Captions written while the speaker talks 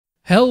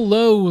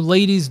Hello,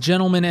 ladies,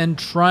 gentlemen, and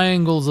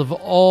triangles of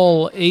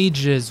all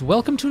ages.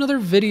 Welcome to another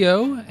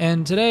video,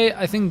 and today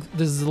I think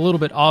this is a little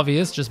bit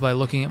obvious just by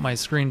looking at my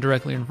screen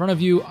directly in front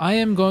of you. I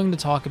am going to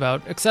talk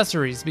about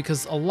accessories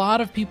because a lot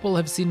of people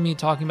have seen me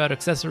talking about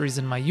accessories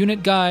in my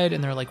unit guide,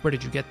 and they're like, where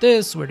did you get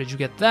this? Where did you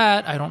get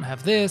that? I don't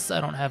have this, I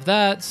don't have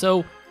that.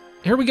 So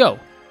here we go.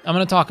 I'm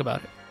going to talk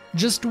about it.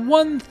 Just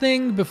one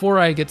thing before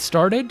I get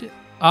started.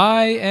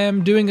 I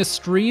am doing a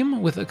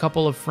stream with a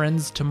couple of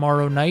friends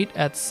tomorrow night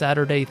at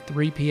Saturday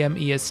 3 p.m.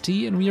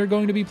 EST, and we are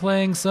going to be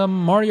playing some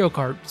Mario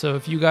Kart. So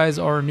if you guys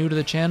are new to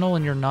the channel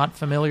and you're not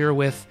familiar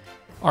with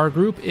our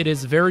group, it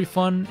is very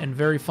fun and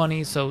very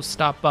funny, so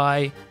stop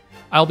by.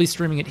 I'll be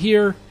streaming it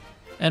here,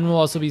 and we'll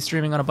also be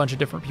streaming on a bunch of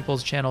different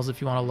people's channels if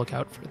you want to look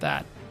out for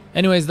that.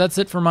 Anyways, that's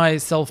it for my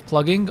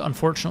self-plugging.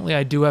 Unfortunately,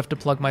 I do have to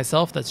plug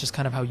myself. That's just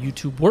kind of how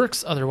YouTube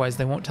works. Otherwise,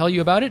 they won't tell you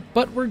about it.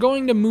 But we're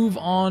going to move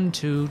on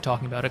to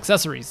talking about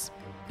accessories.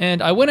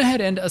 And I went ahead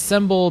and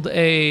assembled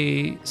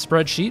a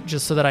spreadsheet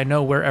just so that I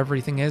know where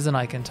everything is and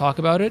I can talk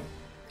about it.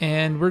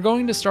 And we're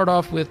going to start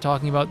off with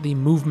talking about the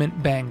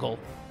movement bangle.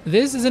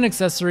 This is an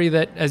accessory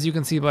that, as you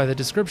can see by the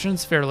description,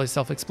 is fairly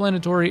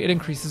self-explanatory. It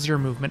increases your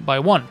movement by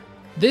 1.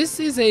 This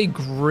is a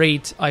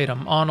great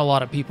item on a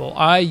lot of people.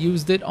 I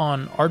used it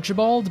on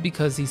Archibald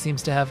because he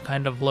seems to have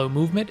kind of low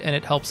movement and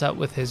it helps out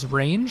with his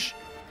range.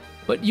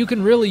 But you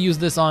can really use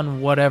this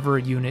on whatever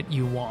unit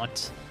you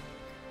want.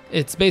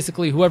 It's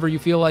basically whoever you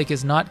feel like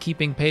is not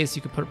keeping pace.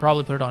 You could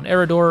probably put it on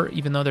Eridor,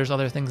 even though there's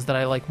other things that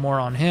I like more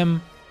on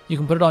him. You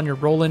can put it on your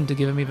Roland to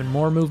give him even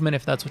more movement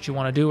if that's what you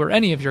want to do, or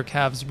any of your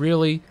calves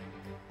really.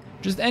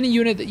 Just any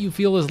unit that you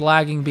feel is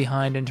lagging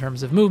behind in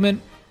terms of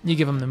movement. You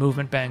give them the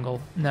movement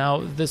bangle.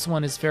 Now, this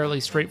one is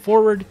fairly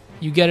straightforward.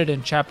 You get it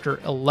in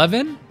Chapter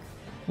 11,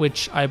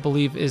 which I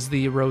believe is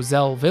the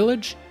Roselle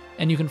Village,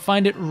 and you can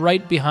find it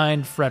right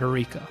behind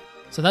Frederica.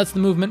 So that's the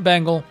movement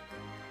bangle.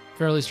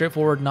 Fairly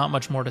straightforward, not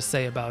much more to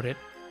say about it.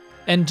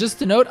 And just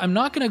to note, I'm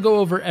not going to go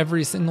over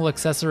every single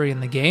accessory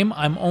in the game.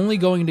 I'm only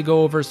going to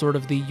go over sort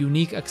of the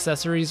unique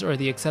accessories or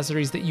the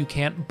accessories that you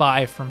can't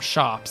buy from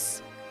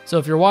shops. So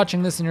if you're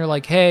watching this and you're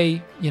like,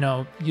 hey, you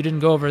didn't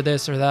go over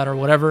this or that or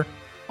whatever,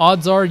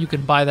 odds are you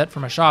can buy that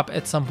from a shop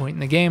at some point in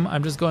the game.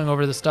 I'm just going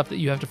over the stuff that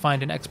you have to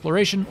find in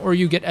exploration or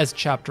you get as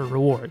chapter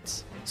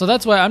rewards. So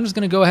that's why I'm just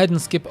going to go ahead and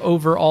skip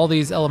over all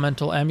these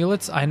elemental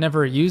amulets. I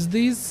never used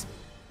these,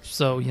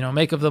 so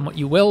make of them what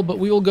you will, but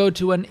we will go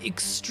to an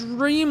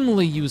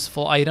extremely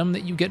useful item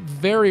that you get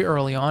very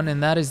early on,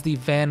 and that is the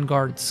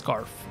Vanguard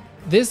Scarf.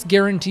 This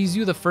guarantees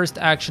you the first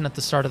action at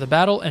the start of the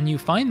battle, and you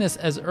find this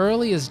as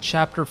early as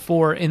Chapter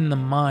 4 in the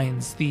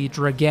Mines, the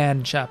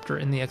Dragan chapter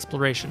in the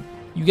exploration.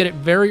 You get it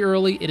very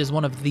early. It is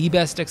one of the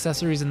best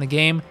accessories in the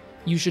game.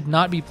 You should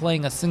not be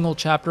playing a single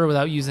chapter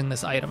without using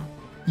this item.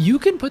 You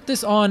can put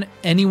this on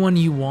anyone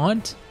you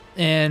want,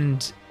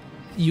 and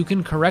you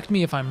can correct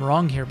me if I'm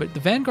wrong here, but the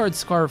Vanguard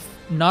Scarf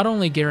not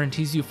only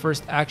guarantees you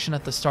first action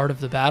at the start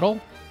of the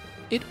battle,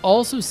 it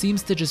also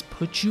seems to just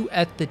put you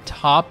at the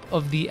top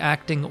of the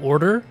acting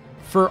order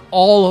for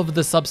all of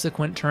the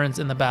subsequent turns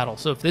in the battle.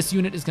 So if this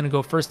unit is going to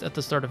go first at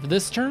the start of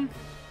this turn,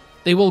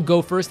 they will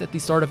go first at the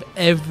start of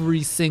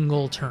every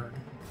single turn.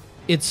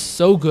 It's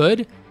so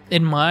good.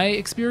 In my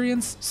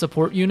experience,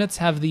 support units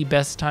have the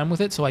best time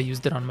with it, so I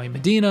used it on my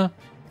Medina.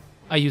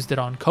 I used it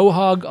on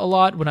Quahog a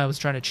lot when I was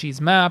trying to cheese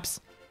maps.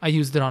 I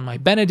used it on my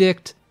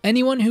Benedict.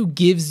 Anyone who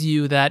gives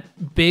you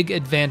that big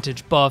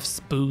advantage, buffs,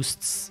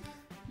 boosts,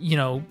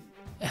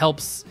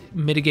 helps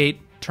mitigate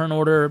turn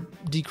order,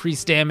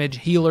 decrease damage,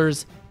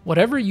 healers,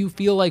 whatever you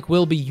feel like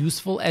will be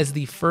useful as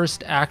the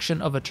first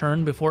action of a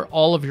turn before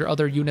all of your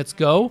other units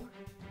go,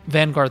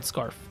 Vanguard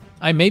Scarf.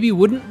 I maybe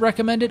wouldn't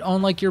recommend it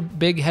on like your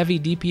big heavy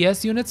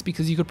DPS units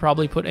because you could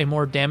probably put a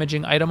more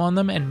damaging item on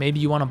them and maybe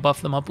you want to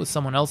buff them up with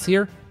someone else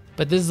here,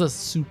 but this is a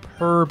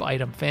superb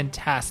item,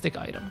 fantastic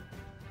item.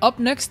 Up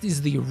next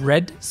is the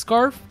Red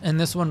Scarf, and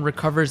this one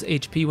recovers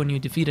HP when you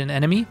defeat an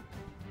enemy.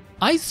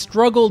 I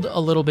struggled a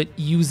little bit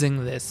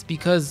using this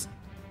because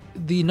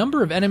the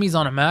number of enemies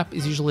on a map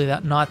is usually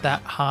not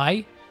that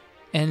high,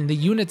 and the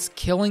units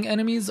killing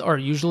enemies are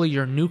usually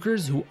your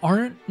nukers who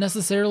aren't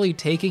necessarily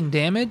taking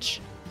damage.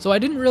 So I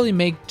didn't really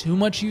make too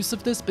much use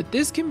of this, but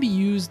this can be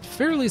used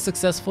fairly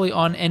successfully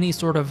on any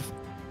sort of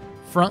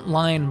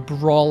frontline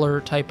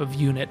brawler type of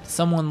unit.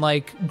 Someone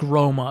like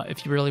Groma,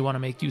 if you really want to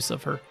make use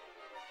of her.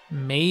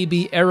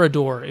 Maybe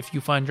Eridor, if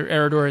you find your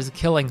Eridor is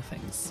killing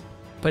things.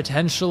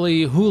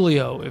 Potentially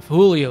Julio, if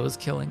Julio is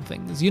killing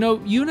things.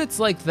 Units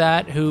like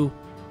that who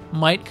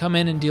might come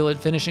in and deal a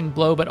finishing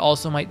blow, but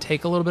also might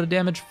take a little bit of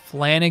damage.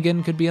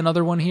 Flanagan could be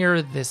another one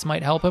here. This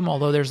might help him,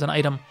 although there's an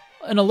item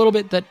in a little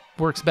bit that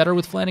works better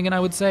with Flanagan, I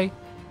would say.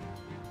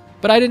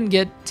 But I didn't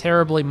get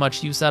terribly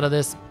much use out of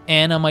this.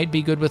 Anna might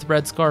be good with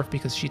Red Scarf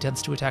because she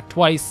tends to attack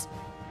twice.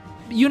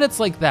 Units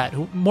like that,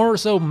 more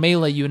so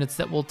melee units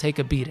that will take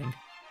a beating.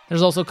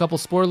 There's also a couple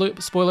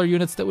spoiler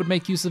units that would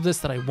make use of this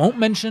that I won't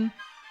mention.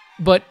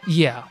 But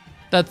yeah,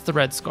 that's the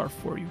Red Scarf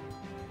for you.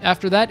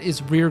 After that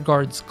is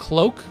Rearguard's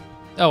Cloak.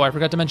 Oh, I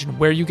forgot to mention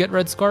where you get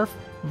Red Scarf.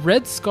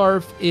 Red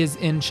Scarf is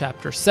in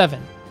Chapter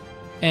 7.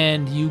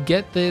 and you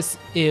get this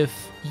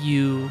if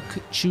you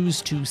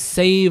choose to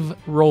save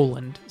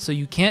Roland. So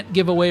you can't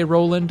give away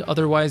Roland,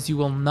 otherwise you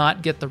will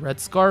not get the red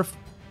scarf.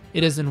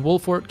 It is in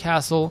Wolfort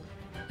Castle,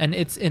 and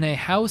it's in a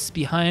house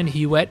behind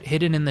Huet,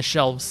 hidden in the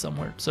shelves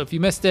somewhere. So if you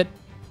missed it,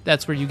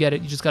 that's where you get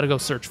it. You just got to go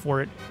search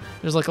for it.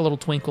 There's like a little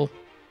twinkle,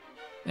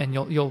 and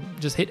you'll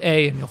just hit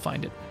A and you'll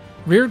find it.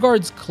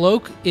 Rearguard's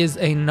Cloak is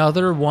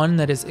another one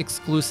that is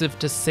exclusive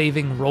to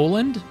saving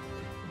Roland,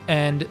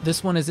 and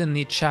this one is in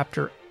the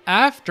chapter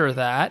after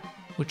that,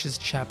 which is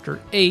chapter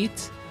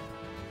 8,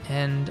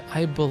 and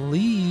I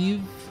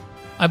believe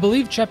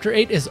chapter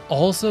 8 is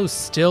also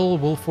still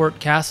Wolfort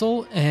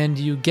Castle, and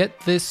you get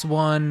this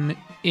one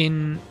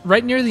in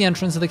right near the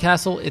entrance of the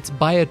castle. It's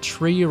by a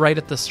tree right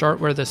at the start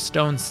where the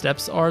stone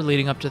steps are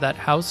leading up to that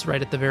house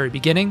right at the very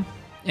beginning,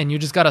 and you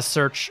just gotta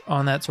search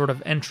on that sort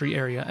of entry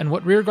area. And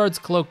what Rearguard's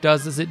Cloak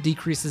does is it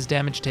decreases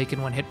damage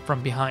taken when hit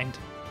from behind.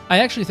 I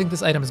actually think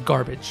this item is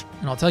garbage,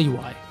 and I'll tell you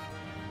why.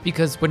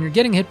 Because when you're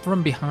getting hit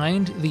from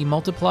behind, the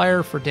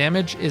multiplier for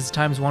damage is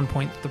times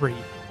 1.3.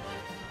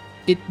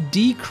 It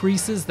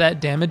decreases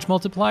that damage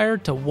multiplier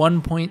to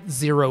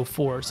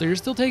 1.04, so you're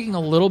still taking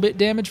a little bit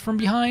damage from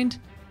behind,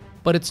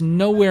 but it's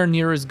nowhere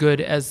near as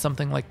good as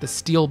something like the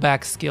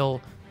Steelback skill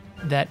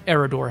that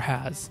Eredor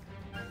has.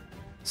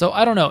 So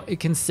I don't know, it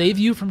can save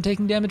you from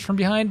taking damage from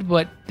behind,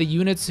 but the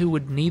units who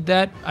would need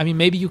that, I mean,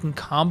 maybe you can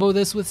combo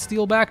this with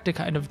Steelback to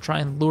kind of try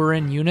and lure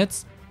in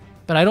units,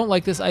 but I don't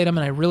like this item,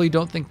 and I really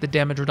don't think the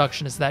damage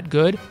reduction is that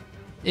good.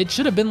 It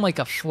should have been like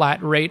a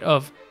flat rate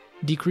of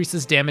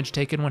decreases damage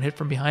taken when hit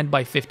from behind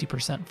by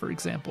 50%, for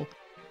example.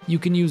 You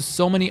can use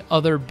so many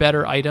other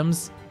better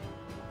items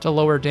to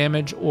lower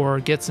damage or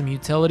get some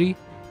utility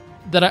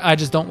that I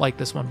just don't like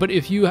this one. But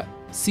if you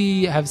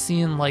have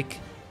seen like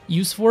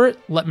use for it,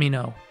 let me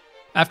know.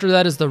 After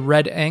that is the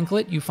red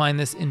anklet. You find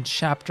this in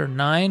chapter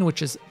 9,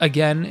 which is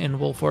again in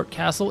Wolfort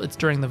Castle. It's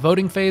during the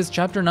voting phase.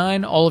 Chapter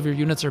 9, all of your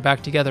units are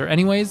back together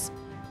anyways.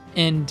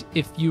 And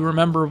if you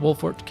remember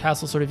Wolfort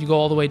Castle, sort of you go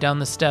all the way down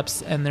the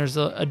steps and there's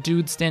a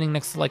dude standing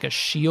next to like a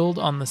shield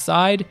on the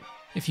side.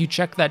 If you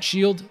check that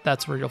shield,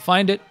 that's where you'll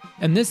find it.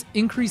 And this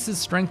increases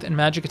strength and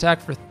magic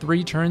attack for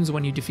 3 turns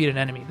when you defeat an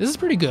enemy. This is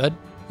pretty good.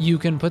 You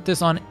can put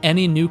this on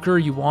any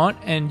nuker you want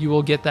and you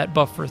will get that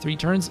buff for 3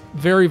 turns.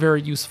 Very,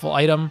 very useful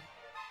item.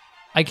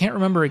 I can't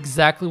remember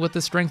exactly what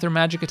the strength or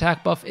magic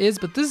attack buff is,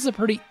 but this is a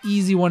pretty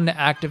easy one to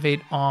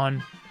activate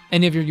on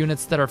any of your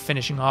units that are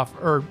finishing off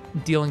or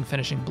dealing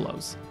finishing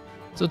blows.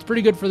 So it's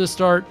pretty good for the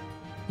start.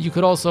 You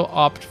could also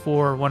opt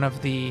for one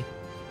of the,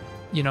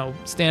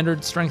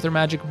 standard strength or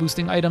magic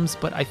boosting items,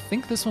 but I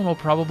think this one will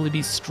probably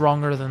be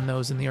stronger than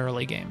those in the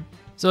early game.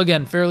 So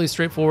again, fairly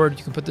straightforward.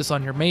 You can put this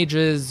on your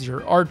mages,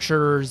 your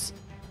archers,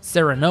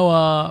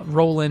 Serenoa,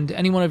 Roland,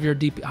 any one of your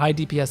high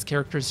DPS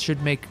characters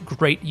should make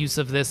great use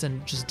of this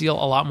and just deal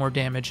a lot more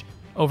damage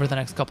over the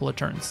next couple of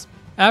turns.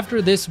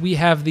 After this, we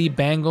have the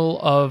Bangle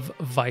of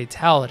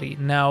Vitality.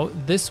 Now,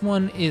 this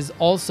one is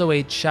also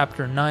a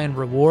Chapter 9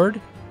 reward.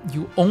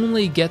 You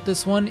only get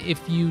this one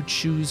if you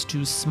choose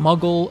to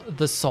smuggle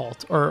the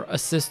salt or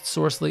assist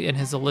Sorceley in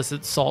his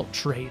illicit salt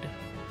trade.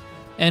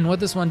 And what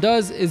this one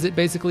does is it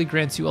basically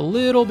grants you a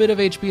little bit of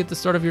HP at the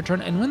start of your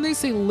turn, and when they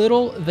say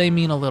little, they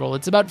mean a little.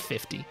 It's about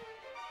 50.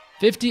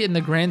 50 in the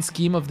grand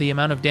scheme of the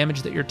amount of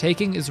damage that you're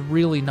taking is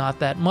really not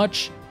that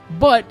much,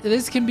 but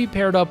this can be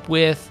paired up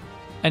with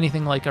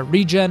anything like a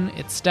regen.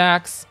 It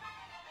stacks.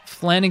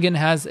 Flanagan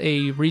has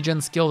a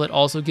regen skill that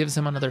also gives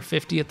him another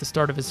 50 at the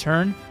start of his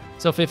turn,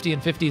 so 50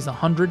 and 50 is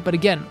 100, but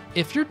again,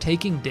 if you're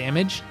taking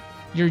damage,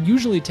 you're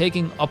usually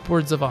taking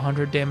upwards of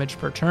 100 damage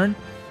per turn,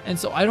 and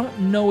so I don't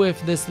know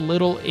if this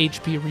little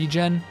HP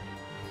regen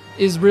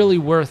is really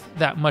worth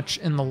that much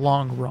in the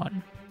long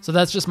run. So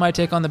that's just my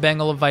take on the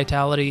Bangle of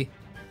Vitality.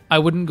 I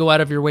wouldn't go out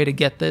of your way to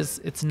get this.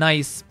 It's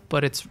nice,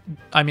 but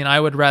I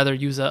would rather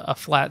use a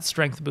flat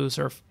strength boost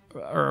or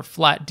a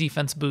flat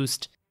defense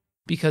boost,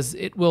 because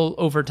it will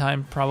over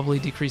time probably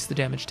decrease the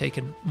damage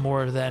taken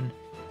more than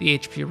the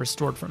HP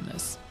restored from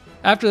this.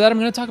 After that, I'm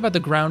going to talk about the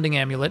Grounding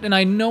Amulet, and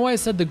I know I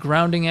said the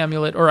Grounding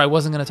Amulet, or I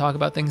wasn't going to talk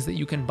about things that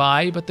you can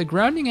buy, but the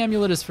Grounding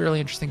Amulet is fairly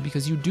interesting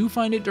because you do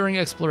find it during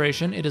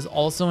exploration. It is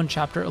also in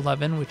Chapter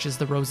 11, which is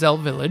the Roselle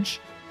Village,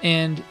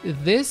 and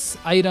this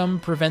item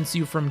prevents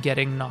you from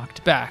getting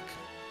knocked back.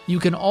 You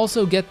can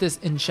also get this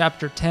in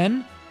Chapter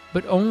 10,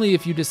 but only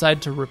if you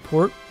decide to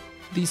report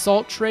the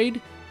salt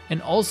trade,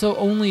 and also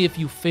only if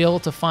you fail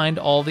to find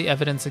all the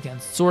evidence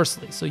against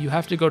Sorceley. So you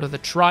have to go to the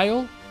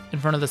trial in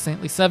front of the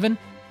Saintly Seven,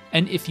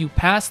 and if you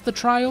pass the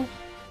trial,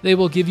 they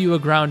will give you a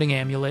Grounding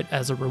Amulet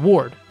as a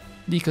reward,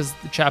 because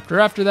the chapter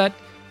after that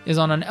is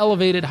on an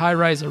elevated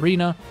high-rise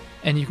arena,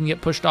 and you can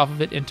get pushed off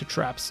of it into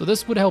traps. So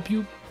this would help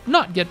you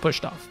not get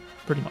pushed off,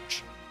 pretty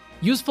much.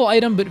 Useful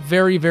item, but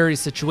very, very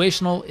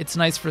situational. It's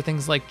nice for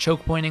things like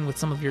choke pointing with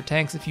some of your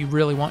tanks if you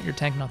really want your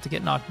tank not to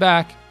get knocked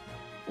back,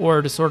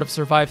 or to sort of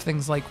survive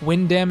things like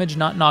wind damage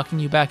not knocking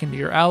you back into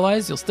your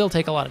allies. You'll still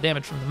take a lot of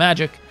damage from the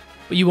magic,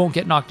 but you won't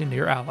get knocked into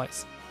your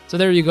allies. So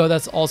there you go,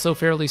 that's also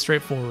fairly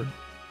straightforward.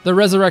 The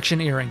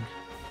Resurrection Earring.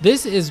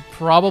 This is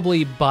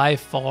probably by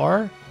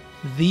far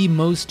the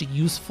most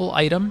useful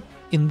item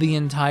in the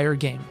entire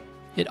game.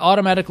 It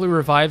automatically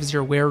revives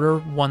your wearer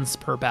once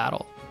per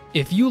battle.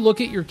 If you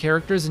look at your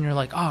characters and you're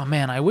like, oh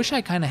man, I wish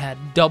I kind of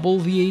had double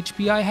the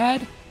HP I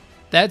had,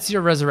 that's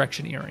your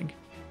Resurrection Earring.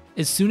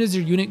 As soon as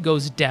your unit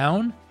goes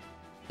down,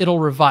 it'll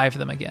revive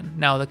them again.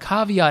 Now the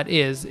caveat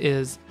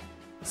is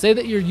say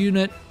that your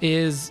unit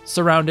is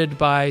surrounded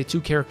by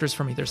 2 characters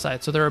from either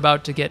side, so they're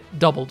about to get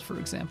doubled, for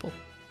example.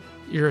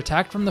 You're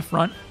attacked from the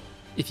front.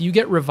 If you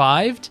get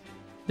revived,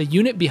 the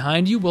unit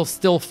behind you will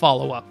still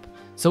follow up.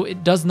 So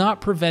it does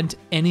not prevent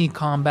any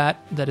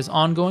combat that is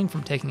ongoing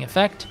from taking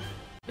effect.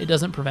 It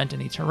doesn't prevent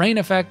any terrain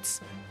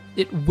effects.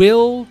 It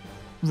will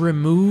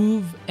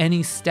remove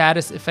any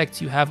status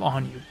effects you have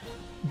on you,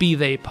 be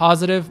they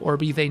positive or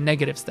be they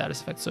negative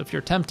status effects. So if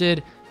you're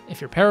tempted, if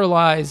you're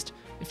paralyzed,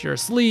 if you're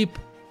asleep,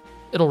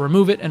 it'll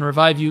remove it and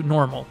revive you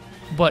normal.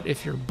 But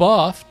if you're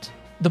buffed,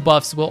 the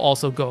buffs will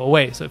also go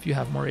away. So if you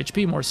have more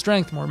HP, more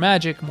strength, more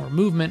magic, more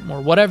movement,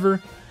 more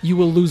whatever, you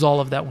will lose all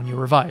of that when you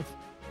revive.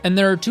 And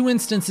there are 2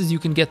 instances you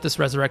can get this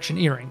Resurrection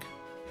Earring.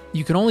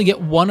 You can only get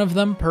one of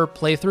them per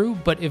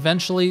playthrough, but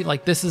eventually,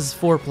 like this is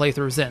 4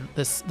 playthroughs in,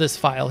 this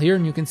file here,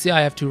 and you can see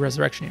I have 2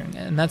 Resurrection Earring,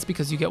 and that's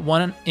because you get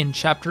one in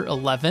Chapter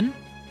 11,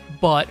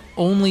 but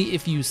only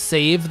if you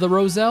save the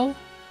Roselle.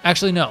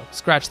 Actually, no,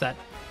 scratch that.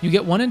 You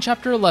get one in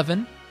Chapter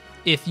 11.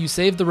 If you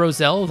save the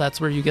Roselle,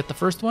 that's where you get the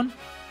first one.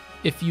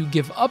 If you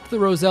give up the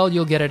Roselle,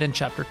 you'll get it in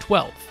Chapter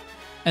 12.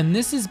 And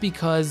this is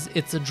because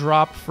it's a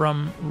drop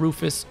from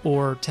Rufus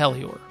or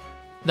Tellior,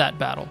 that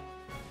battle.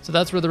 So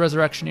that's where the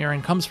Resurrection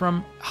Earring comes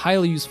from.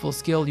 Highly useful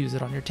skill. Use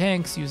it on your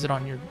tanks, use it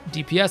on your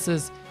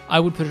DPSs. I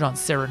would put it on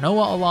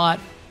Serenoa a lot.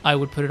 I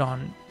would put it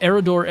on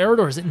Eridor.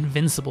 Eridor is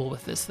invincible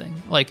with this thing.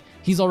 Like,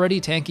 he's already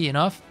tanky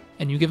enough,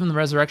 and you give him the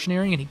Resurrection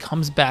Earring and he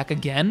comes back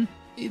again.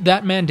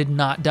 That man did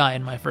not die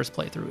in my first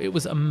playthrough. It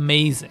was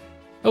amazing.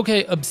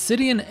 Okay,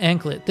 Obsidian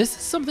Anklet. This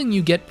is something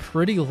you get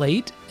pretty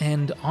late,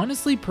 and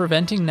honestly,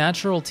 preventing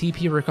natural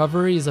TP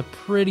recovery is a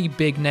pretty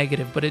big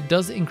negative, but it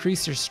does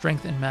increase your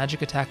strength and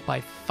magic attack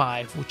by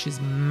 5, which is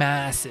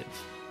massive.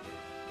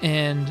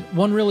 And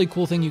one really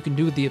cool thing you can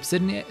do with the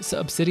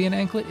Obsidian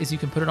Anklet is you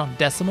can put it on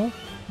Decimal,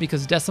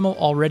 because Decimal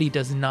already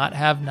does not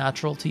have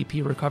natural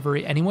TP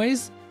recovery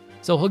anyways,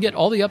 so he'll get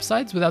all the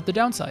upsides without the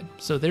downside.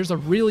 So there's a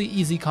really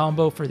easy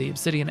combo for the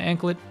Obsidian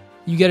Anklet.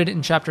 You get it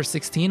in Chapter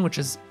 16, which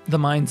is the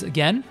mines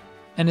again,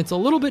 and it's a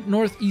little bit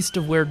northeast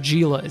of where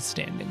Gila is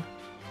standing.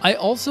 I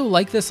also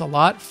like this a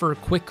lot for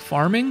quick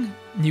farming.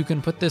 You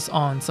can put this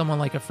on someone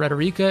like a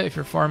Frederica if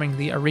you're farming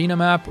the arena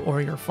map, or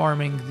you're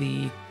farming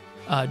the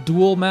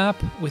duel map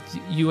with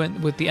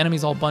the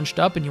enemies all bunched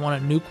up and you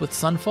want to nuke with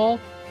Sunfall.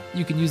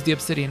 You can use the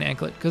Obsidian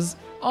Anklet, because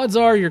odds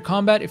are your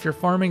combat, if you're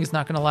farming, is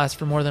not going to last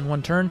for more than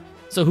 1 turn,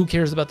 so who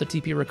cares about the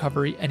TP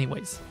recovery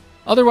anyways.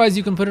 Otherwise,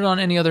 you can put it on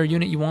any other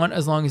unit you want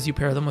as long as you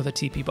pair them with a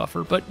TP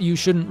buffer, but you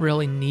shouldn't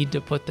really need to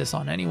put this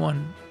on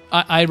anyone.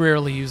 I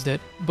rarely used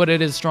it, but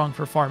it is strong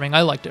for farming.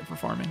 I liked it for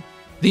farming.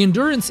 The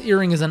Endurance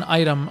Earring is an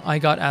item I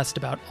got asked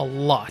about a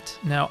lot.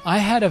 Now, I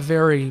had a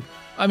very,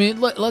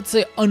 let's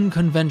say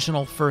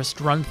unconventional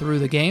first run through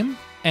the game,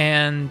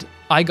 and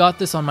I got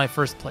this on my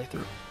first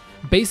playthrough.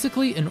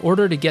 Basically, in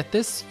order to get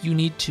this, you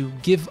need to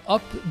give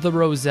up the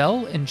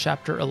Roselle in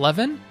Chapter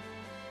 11,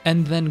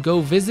 and then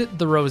go visit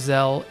the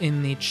Roselle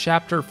in the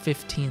Chapter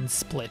 15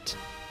 split.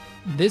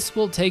 This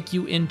will take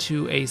you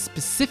into a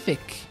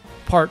specific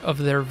part of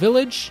their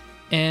village,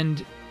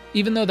 and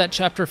even though that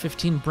Chapter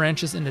 15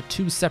 branches into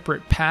 2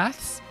 separate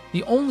paths,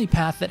 the only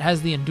path that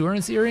has the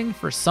Endurance Earring,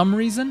 for some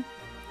reason,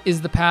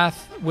 is the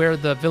path where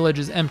the village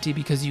is empty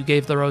because you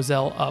gave the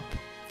Roselle up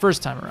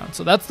first time around.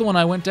 So that's the one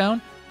I went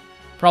down.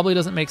 Probably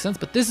doesn't make sense,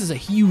 but this is a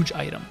huge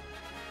item.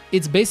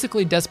 It's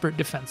basically Desperate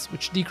Defense,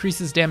 which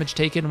decreases damage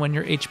taken when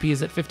your HP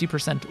is at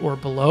 50% or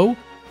below.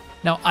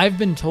 Now, I've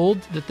been told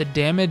that the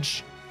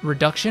damage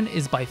reduction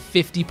is by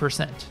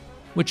 50%,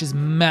 which is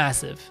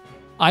massive.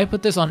 I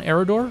put this on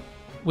Eridor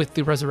with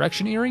the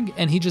Resurrection Earring,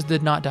 and he just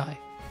did not die.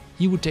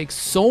 He would take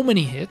so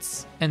many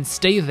hits and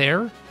stay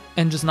there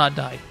and just not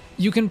die.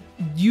 You can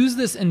use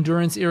this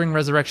Endurance Earring,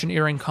 Resurrection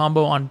Earring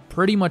combo on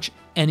pretty much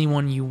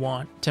anyone you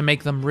want to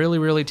make them really,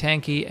 really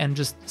tanky and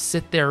just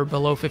sit there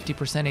below 50%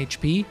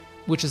 HP.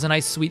 Which is a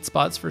nice sweet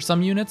spot for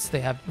some units who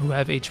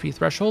have HP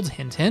thresholds,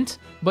 hint, hint.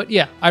 But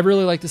yeah, I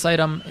really like this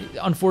item.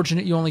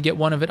 Unfortunate you only get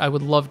one of it. I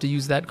would love to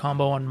use that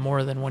combo on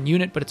more than 1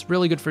 unit, but it's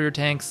really good for your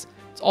tanks.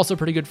 It's also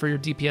pretty good for your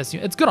DPS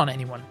unit. It's good on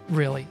anyone,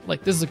 really.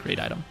 Like, this is a great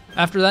item.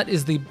 After that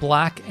is the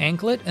Black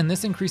Anklet, and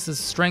this increases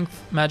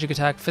strength, magic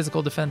attack,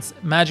 physical defense,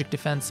 magic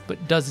defense,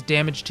 but does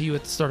damage to you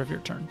at the start of your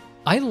turn.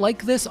 I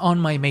like this on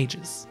my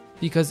mages,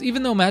 because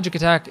even though magic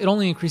attack, it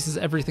only increases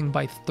everything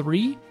by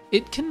 3,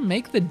 it can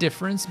make the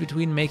difference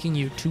between making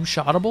you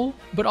 2-shottable,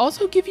 but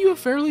also give you a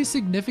fairly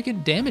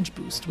significant damage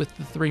boost with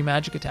the 3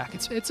 magic attack.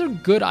 It's a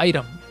good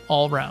item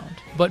all around,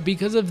 but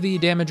because of the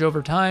damage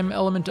over time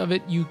element of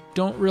it, you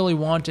don't really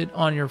want it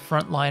on your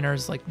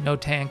frontliners, like no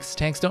tanks.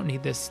 Tanks don't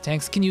need this.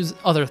 Tanks can use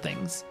other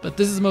things, but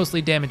this is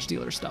mostly damage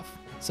dealer stuff.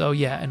 So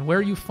yeah, and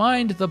where you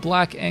find the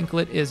Black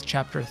Anklet is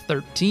Chapter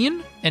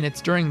 13. and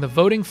it's during the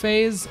voting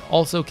phase,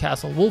 also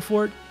Castle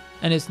Wolfort,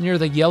 and it's near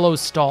the yellow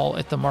stall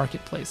at the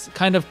marketplace,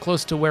 kind of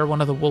close to where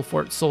one of the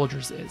Wolfort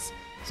soldiers is.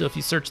 So if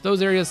you search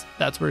those areas,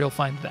 that's where you'll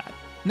find that.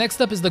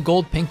 Next up is the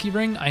gold Pinkie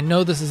ring. I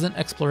know this isn't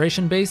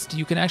exploration based.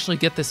 You can actually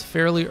get this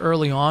fairly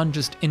early on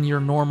just in your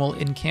normal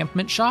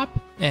encampment shop,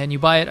 and you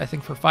buy it I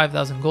think for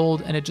 5,000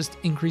 gold, and it just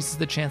increases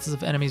the chances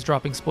of enemies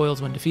dropping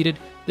spoils when defeated.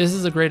 This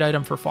is a great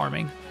item for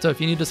farming. So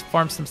if you need to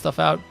farm some stuff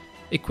out,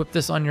 equip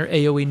this on your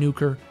AoE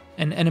nuker,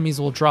 and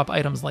enemies will drop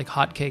items like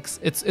hotcakes.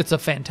 It's a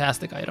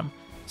fantastic item.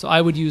 So I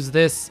would use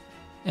this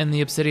and the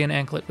Obsidian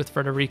Anklet with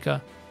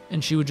Frederica,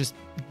 and she would just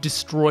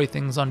destroy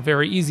things on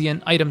very easy,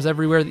 and items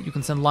everywhere that you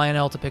can send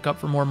Lionel to pick up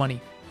for more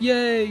money.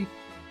 Yay!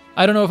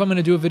 I don't know if I'm going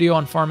to do a video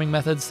on farming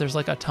methods. There's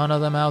like a ton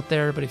of them out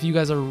there, but if you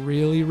guys are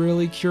really,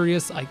 really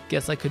curious, I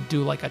guess I could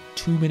do like a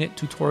 2-minute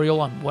tutorial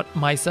on what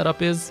my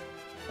setup is.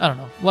 I don't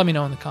know. Let me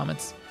know in the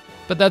comments.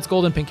 But that's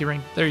golden Pinkie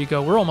ring. There you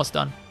go. We're almost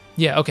done.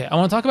 Yeah, okay, I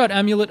want to talk about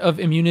Amulet of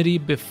Immunity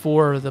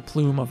before the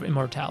Plume of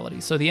Immortality.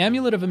 So the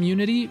Amulet of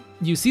Immunity,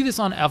 you see this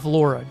on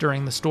Avlora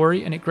during the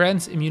story, and it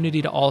grants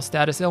immunity to all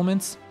status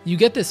ailments. You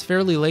get this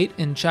fairly late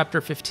in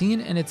Chapter 15,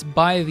 and it's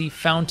by the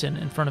fountain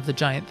in front of the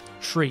giant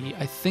tree.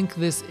 I think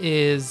this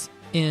is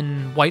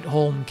in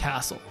Whiteholm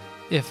Castle,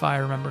 if I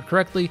remember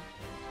correctly.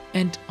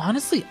 And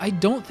honestly, I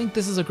don't think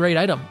this is a great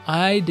item.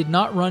 I did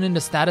not run into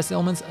status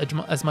ailments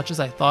as much as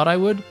I thought I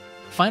would.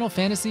 Final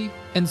Fantasy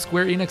and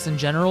Square Enix in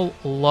general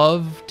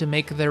love to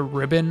make their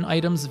ribbon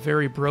items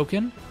very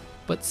broken,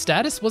 but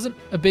status wasn't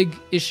a big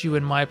issue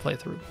in my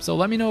playthrough, so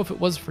let me know if it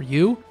was for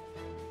you.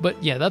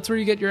 But yeah, that's where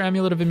you get your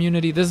Amulet of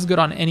Immunity. This is good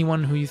on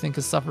anyone who you think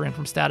is suffering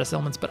from status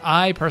ailments, but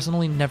I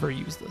personally never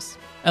use this.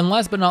 And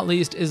last but not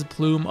least is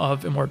Plume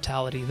of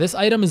Immortality. This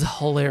item is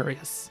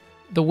hilarious.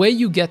 The way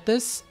you get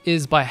this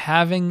is by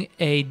having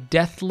a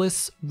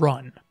deathless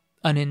run,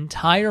 an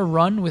entire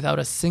run without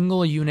a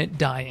single unit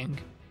dying.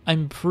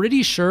 I'm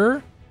pretty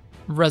sure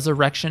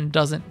resurrection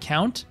doesn't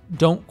count.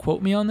 Don't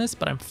quote me on this,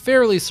 but I'm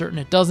fairly certain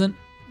it doesn't.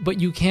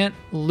 But you can't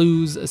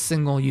lose a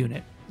single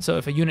unit. So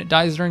if a unit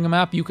dies during a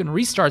map, you can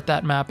restart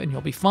that map and you'll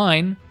be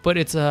fine. But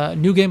it's a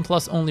New Game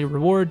Plus only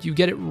reward. You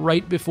get it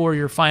right before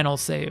your final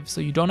save.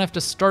 So you don't have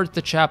to start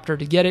the chapter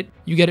to get it.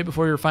 You get it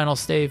before your final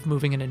save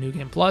moving into New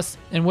Game Plus.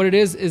 And what it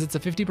is it's a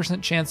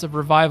 50% chance of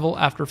revival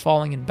after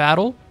falling in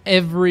battle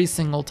every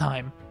single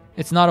time.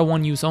 It's not a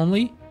one use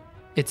only.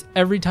 It's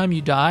every time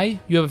you die,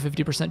 you have a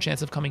 50%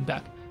 chance of coming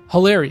back.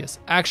 Hilarious.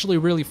 Actually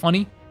really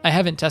funny. I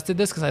haven't tested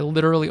this because I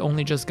literally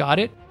only just got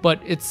it,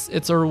 but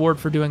it's a reward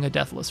for doing a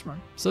deathless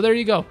run. So there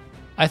you go.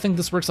 I think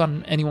this works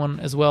on anyone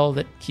as well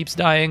that keeps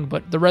dying,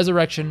 but the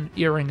resurrection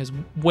earring is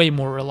way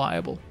more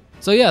reliable.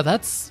 So yeah,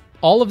 that's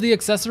all of the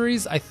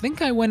accessories. I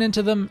think I went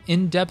into them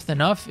in depth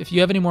enough. If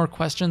you have any more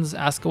questions,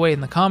 ask away in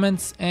the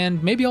comments,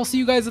 and maybe I'll see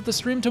you guys at the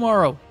stream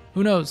tomorrow.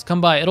 Who knows?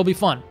 Come by. It'll be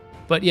fun.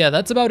 But yeah,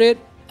 that's about it.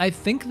 I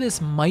think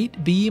this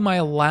might be my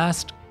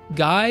last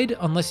guide,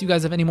 unless you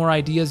guys have any more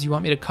ideas you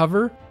want me to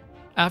cover.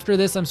 After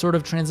this, I'm sort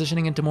of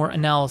transitioning into more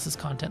analysis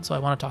content. So I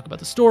want to talk about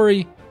the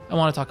story, I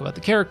want to talk about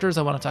the characters,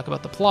 I want to talk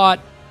about the plot,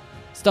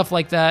 stuff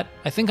like that.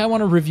 I think I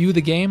want to review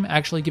the game,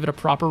 actually give it a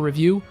proper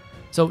review.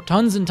 So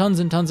tons and tons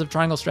and tons of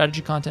Triangle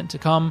strategy content to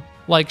come.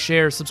 Like,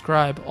 share,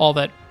 subscribe, all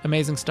that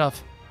amazing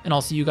stuff. And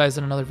I'll see you guys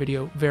in another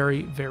video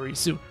very, very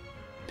soon.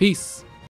 Peace.